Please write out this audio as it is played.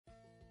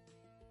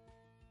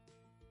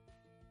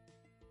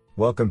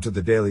Welcome to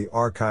the Daily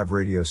Archive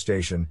radio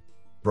station,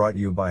 brought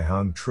you by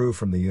Hung Tru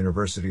from the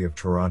University of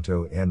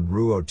Toronto and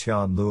Ruo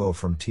Tian Luo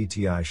from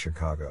TTI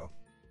Chicago.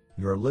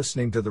 You are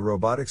listening to the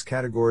robotics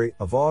category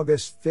of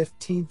August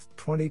 15,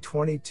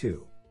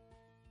 2022.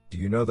 Do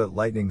you know that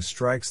lightning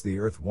strikes the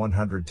Earth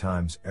 100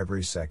 times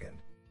every second?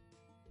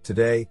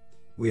 Today,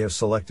 we have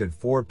selected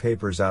 4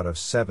 papers out of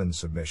 7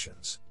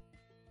 submissions.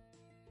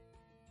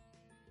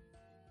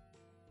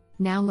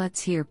 Now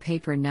let's hear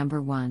paper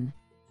number 1.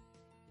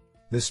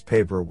 This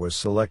paper was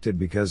selected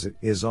because it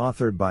is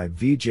authored by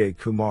Vijay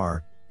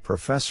Kumar,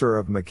 Professor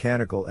of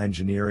Mechanical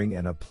Engineering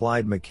and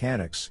Applied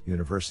Mechanics,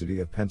 University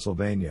of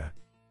Pennsylvania.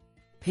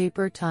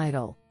 Paper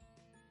title: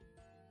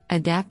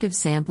 Adaptive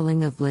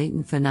Sampling of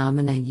Latent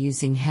Phenomena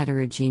Using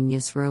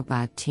Heterogeneous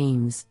Robot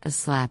Teams, a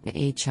SLAP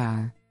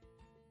HR.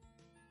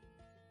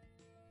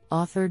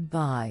 Authored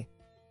by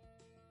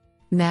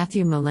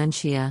Matthew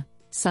Malencia,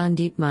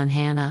 Sandeep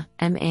Manhana,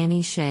 M.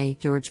 Annie Shea,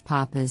 George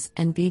Papas,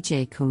 and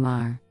Vijay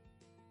Kumar.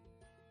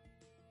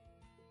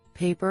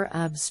 Paper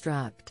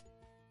abstract: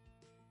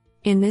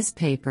 In this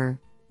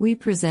paper, we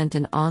present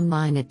an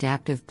online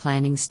adaptive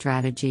planning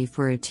strategy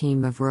for a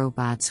team of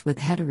robots with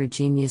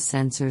heterogeneous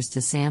sensors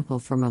to sample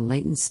from a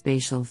latent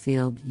spatial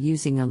field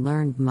using a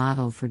learned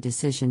model for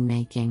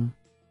decision-making.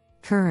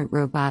 Current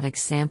robotic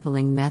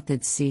sampling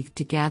methods seek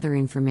to gather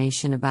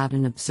information about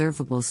an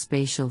observable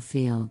spatial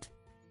field.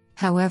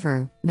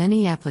 However,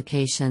 many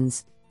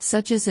applications,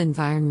 such as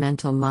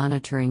environmental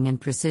monitoring and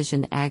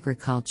precision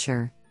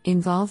agriculture,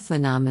 involve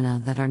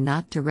phenomena that are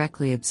not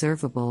directly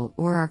observable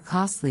or are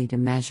costly to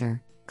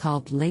measure,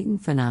 called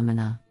latent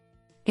phenomena.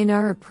 In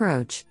our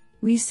approach,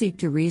 we seek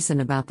to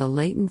reason about the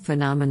latent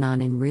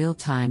phenomenon in real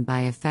time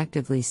by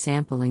effectively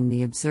sampling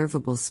the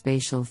observable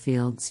spatial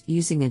fields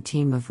using a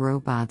team of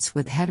robots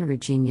with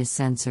heterogeneous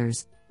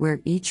sensors,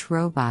 where each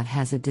robot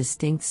has a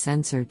distinct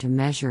sensor to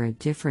measure a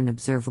different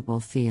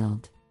observable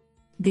field.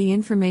 The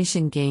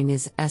information gain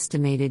is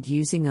estimated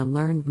using a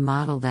learned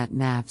model that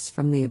maps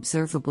from the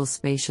observable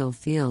spatial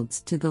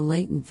fields to the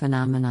latent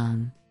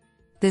phenomenon.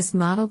 This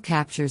model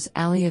captures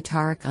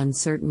aleatoric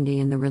uncertainty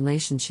in the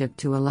relationship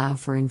to allow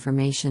for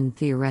information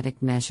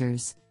theoretic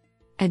measures.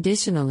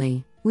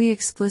 Additionally, we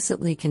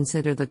explicitly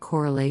consider the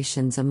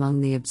correlations among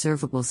the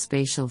observable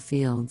spatial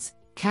fields,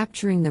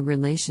 capturing the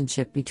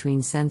relationship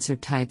between sensor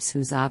types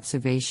whose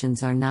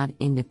observations are not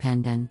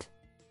independent.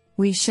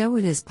 We show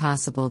it is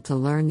possible to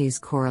learn these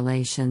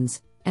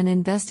correlations, and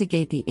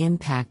investigate the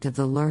impact of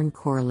the learned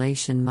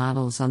correlation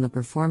models on the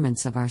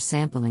performance of our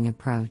sampling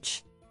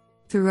approach.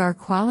 Through our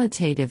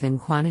qualitative and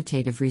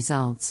quantitative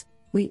results,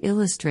 we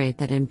illustrate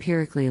that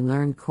empirically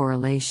learned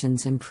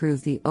correlations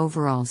improve the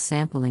overall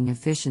sampling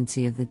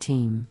efficiency of the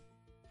team.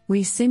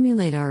 We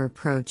simulate our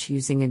approach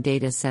using a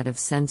dataset of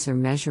sensor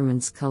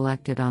measurements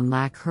collected on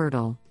Lac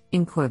Hurdle,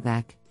 in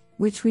Quebec,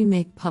 which we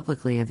make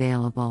publicly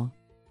available.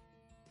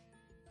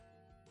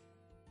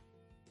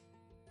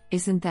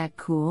 Isn't that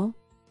cool?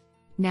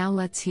 Now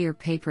let's hear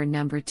paper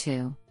number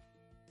 2.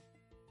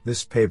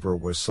 This paper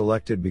was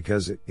selected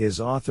because it is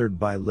authored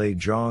by Lei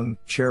Zhang,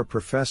 Chair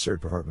Professor,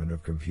 Department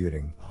of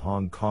Computing,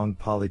 Hong Kong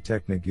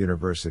Polytechnic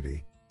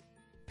University.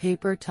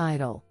 Paper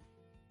title: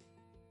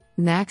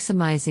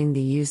 Maximizing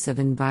the Use of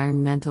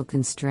Environmental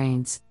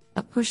Constraints,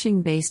 a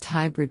Pushing-Based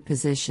Hybrid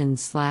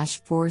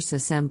Position/Force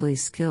Assembly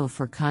Skill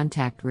for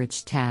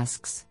Contact-Rich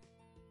Tasks.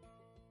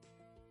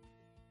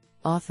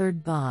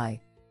 Authored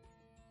by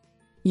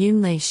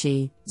Yunlei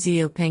Shi,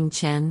 Xiaopeng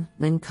Chen,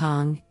 Lin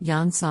Kong,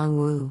 Yansong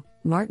Wu,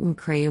 Martin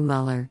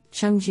Crayu-Muller,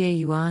 Chungjie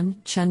Yuan,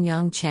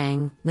 Chunyang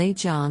Chang, Lei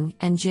Zhang,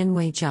 and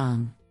Jinwei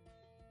Zhang.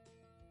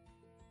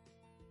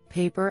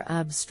 Paper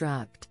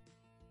abstract: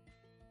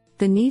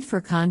 The need for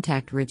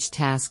contact-rich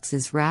tasks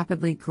is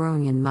rapidly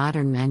growing in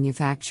modern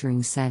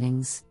manufacturing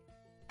settings.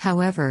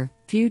 However,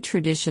 few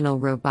traditional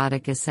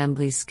robotic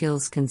assembly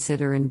skills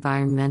consider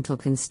environmental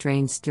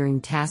constraints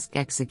during task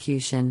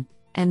execution,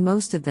 and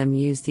most of them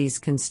use these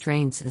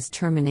constraints as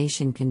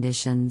termination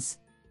conditions.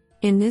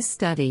 In this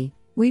study,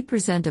 we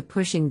present a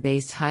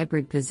pushing-based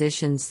hybrid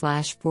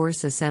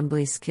position/force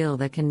assembly skill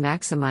that can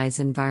maximize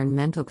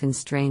environmental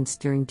constraints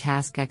during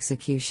task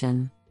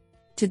execution.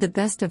 To the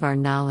best of our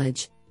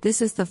knowledge,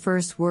 this is the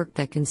first work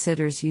that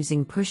considers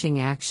using pushing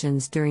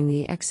actions during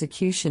the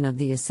execution of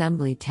the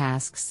assembly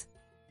tasks.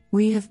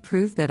 We have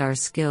proved that our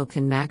skill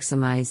can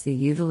maximize the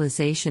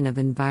utilization of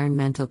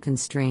environmental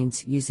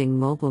constraints using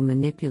mobile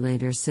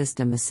manipulator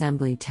system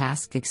assembly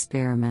task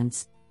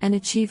experiments, and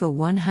achieve a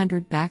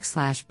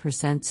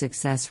 100%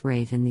 success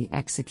rate in the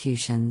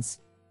executions.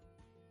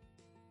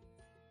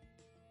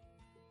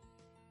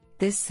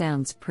 This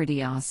sounds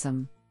pretty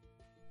awesome.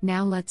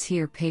 Now let's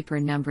hear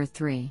paper number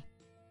 3.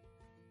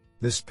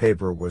 This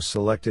paper was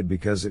selected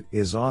because it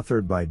is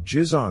authored by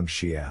Jizong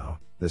Xiao,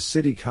 the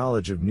City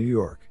College of New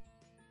York.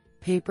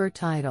 Paper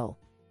title: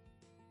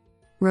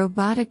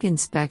 Robotic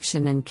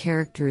Inspection and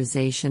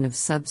Characterization of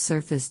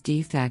Subsurface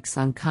Defects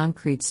on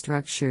Concrete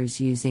Structures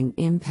Using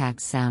Impact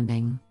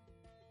Sounding.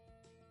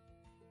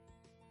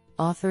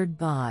 Authored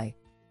by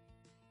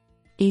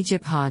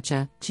Egypt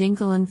Haja,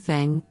 Jinggalan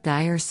Feng,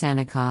 Dyer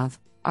Sanikov,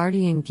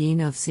 Ardian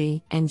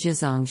Ginovsi, and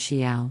Jizong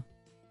Xiao.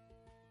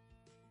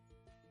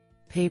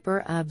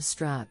 Paper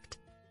abstract.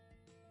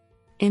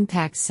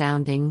 Impact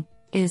sounding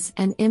is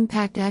an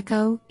impact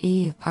echo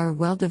are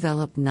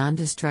well-developed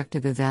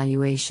non-destructive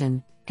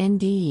evaluation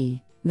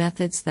 (NDE)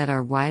 methods that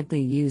are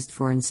widely used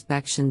for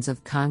inspections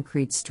of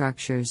concrete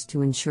structures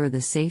to ensure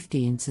the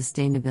safety and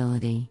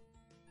sustainability.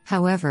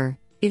 However,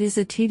 it is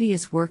a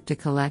tedious work to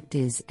collect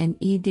IS and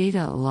E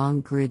data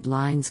along grid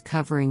lines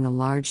covering a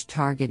large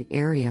target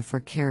area for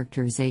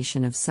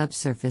characterization of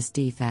subsurface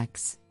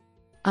defects.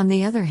 On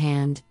the other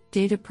hand,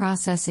 data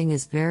processing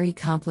is very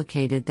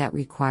complicated that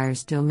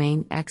requires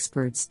domain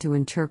experts to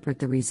interpret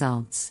the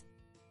results.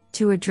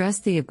 To address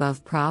the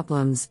above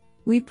problems,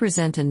 we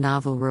present a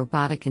novel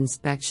robotic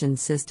inspection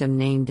system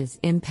named as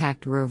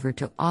Impact Rover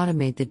to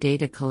automate the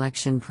data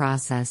collection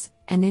process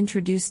and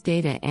introduce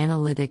data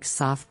analytics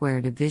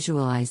software to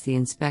visualize the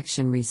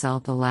inspection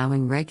result,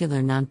 allowing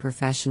regular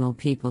non-professional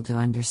people to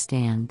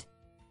understand.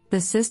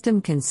 The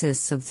system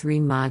consists of 3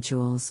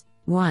 modules.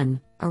 1.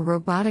 A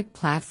robotic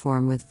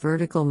platform with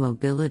vertical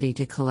mobility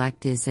to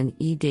collect IS and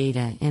E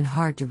data in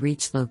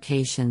hard-to-reach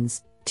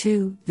locations.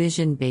 2.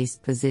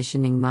 Vision-based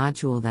positioning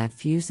module that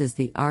fuses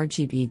the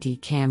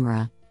RGBD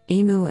camera,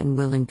 EMU and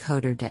WIL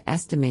encoder to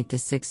estimate the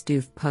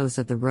 6-doof pose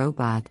of the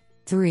robot.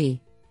 3.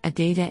 A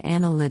data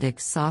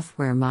analytics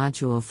software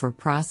module for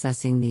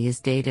processing the IS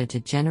data to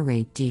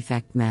generate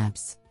defect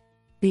maps.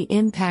 The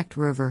Impact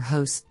Rover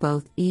hosts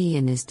both E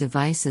and IS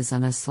devices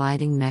on a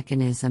sliding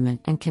mechanism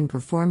and can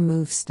perform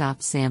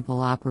move-stop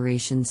sample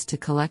operations to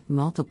collect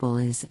multiple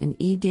IS and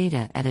E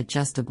data at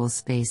adjustable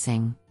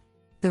spacing.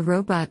 The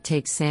robot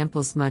takes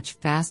samples much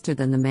faster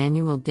than the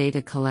manual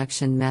data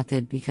collection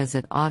method because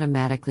it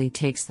automatically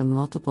takes the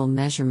multiple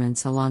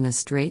measurements along a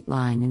straight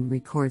line and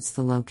records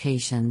the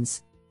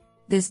locations.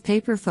 This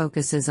paper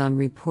focuses on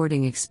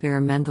reporting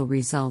experimental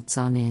results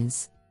on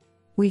IS.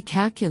 We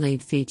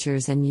calculate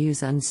features and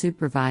use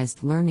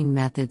unsupervised learning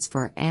methods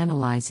for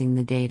analyzing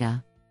the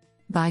data.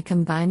 By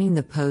combining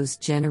the pose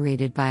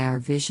generated by our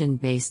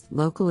vision-based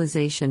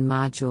localization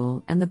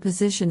module and the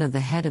position of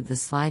the head of the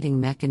sliding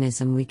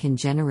mechanism, we can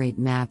generate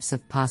maps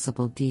of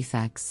possible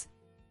defects.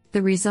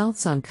 The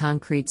results on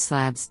concrete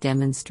slabs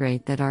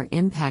demonstrate that our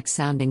impact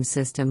sounding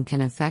system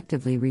can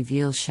effectively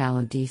reveal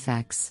shallow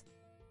defects.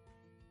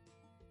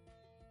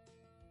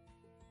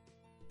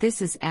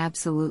 This is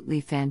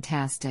absolutely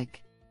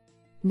fantastic.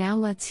 Now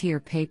let's hear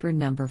paper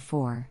number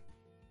 4.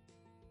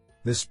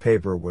 This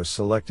paper was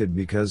selected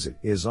because it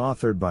is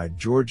authored by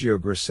Giorgio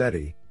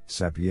Grassetti,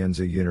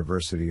 Sapienza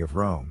University of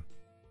Rome.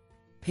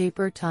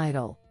 Paper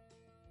title: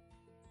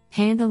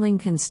 Handling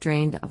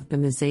Constrained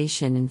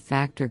Optimization in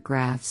Factor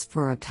Graphs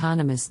for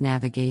Autonomous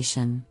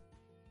Navigation.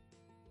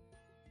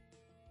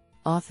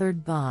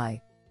 Authored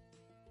by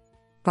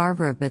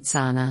Barbara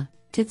Bazzana,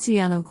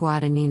 Tiziano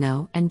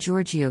Guadagnino, and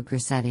Giorgio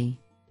Grassetti.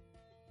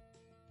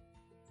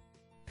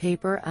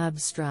 Paper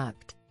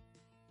abstract: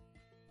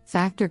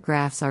 Factor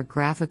graphs are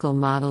graphical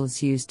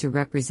models used to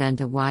represent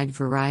a wide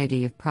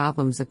variety of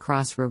problems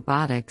across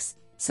robotics,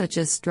 such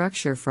as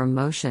structure from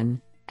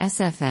motion,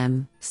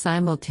 SFM,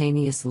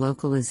 simultaneous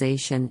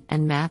localization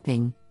and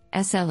mapping,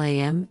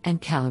 SLAM, and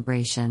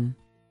calibration.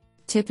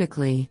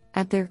 Typically,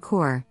 at their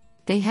core,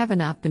 they have an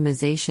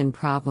optimization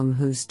problem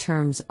whose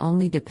terms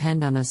only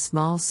depend on a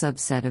small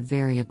subset of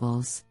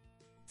variables.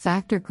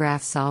 Factor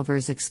graph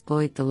solvers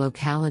exploit the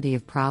locality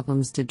of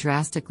problems to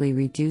drastically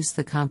reduce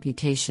the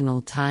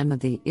computational time of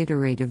the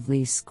iterative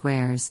least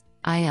squares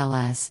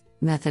 (ILS)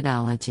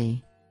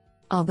 methodology.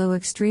 Although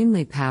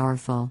extremely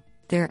powerful,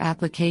 their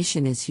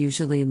application is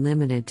usually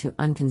limited to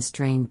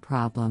unconstrained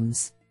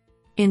problems.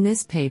 In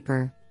this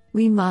paper,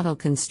 we model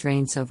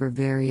constraints over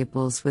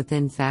variables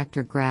within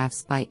factor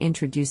graphs by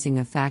introducing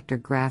a factor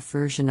graph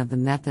version of the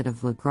method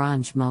of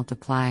Lagrange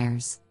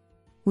multipliers.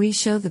 We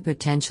show the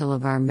potential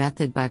of our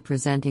method by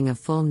presenting a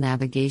full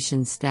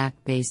navigation stack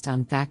based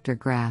on factor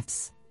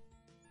graphs.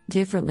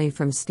 Differently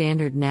from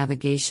standard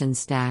navigation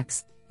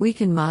stacks, we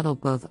can model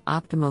both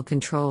optimal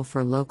control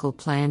for local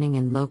planning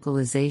and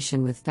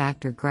localization with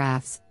factor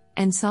graphs,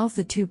 and solve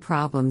the two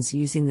problems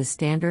using the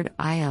standard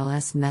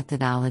ILS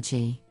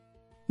methodology.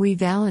 We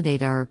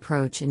validate our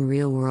approach in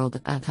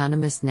real-world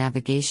autonomous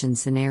navigation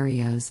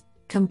scenarios,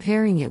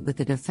 comparing it with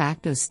the de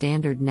facto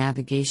standard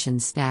navigation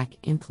stack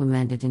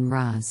implemented in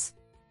RAS.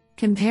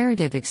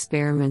 Comparative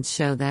experiments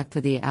show that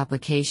for the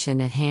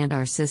application at hand,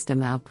 our system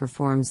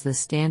outperforms the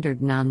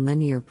standard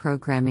nonlinear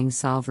programming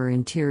solver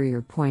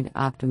interior point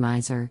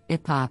optimizer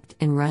 (IPOPT)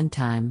 in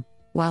runtime,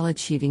 while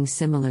achieving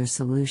similar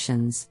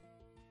solutions.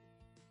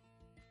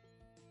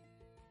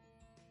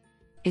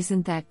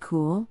 Isn't that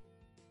cool?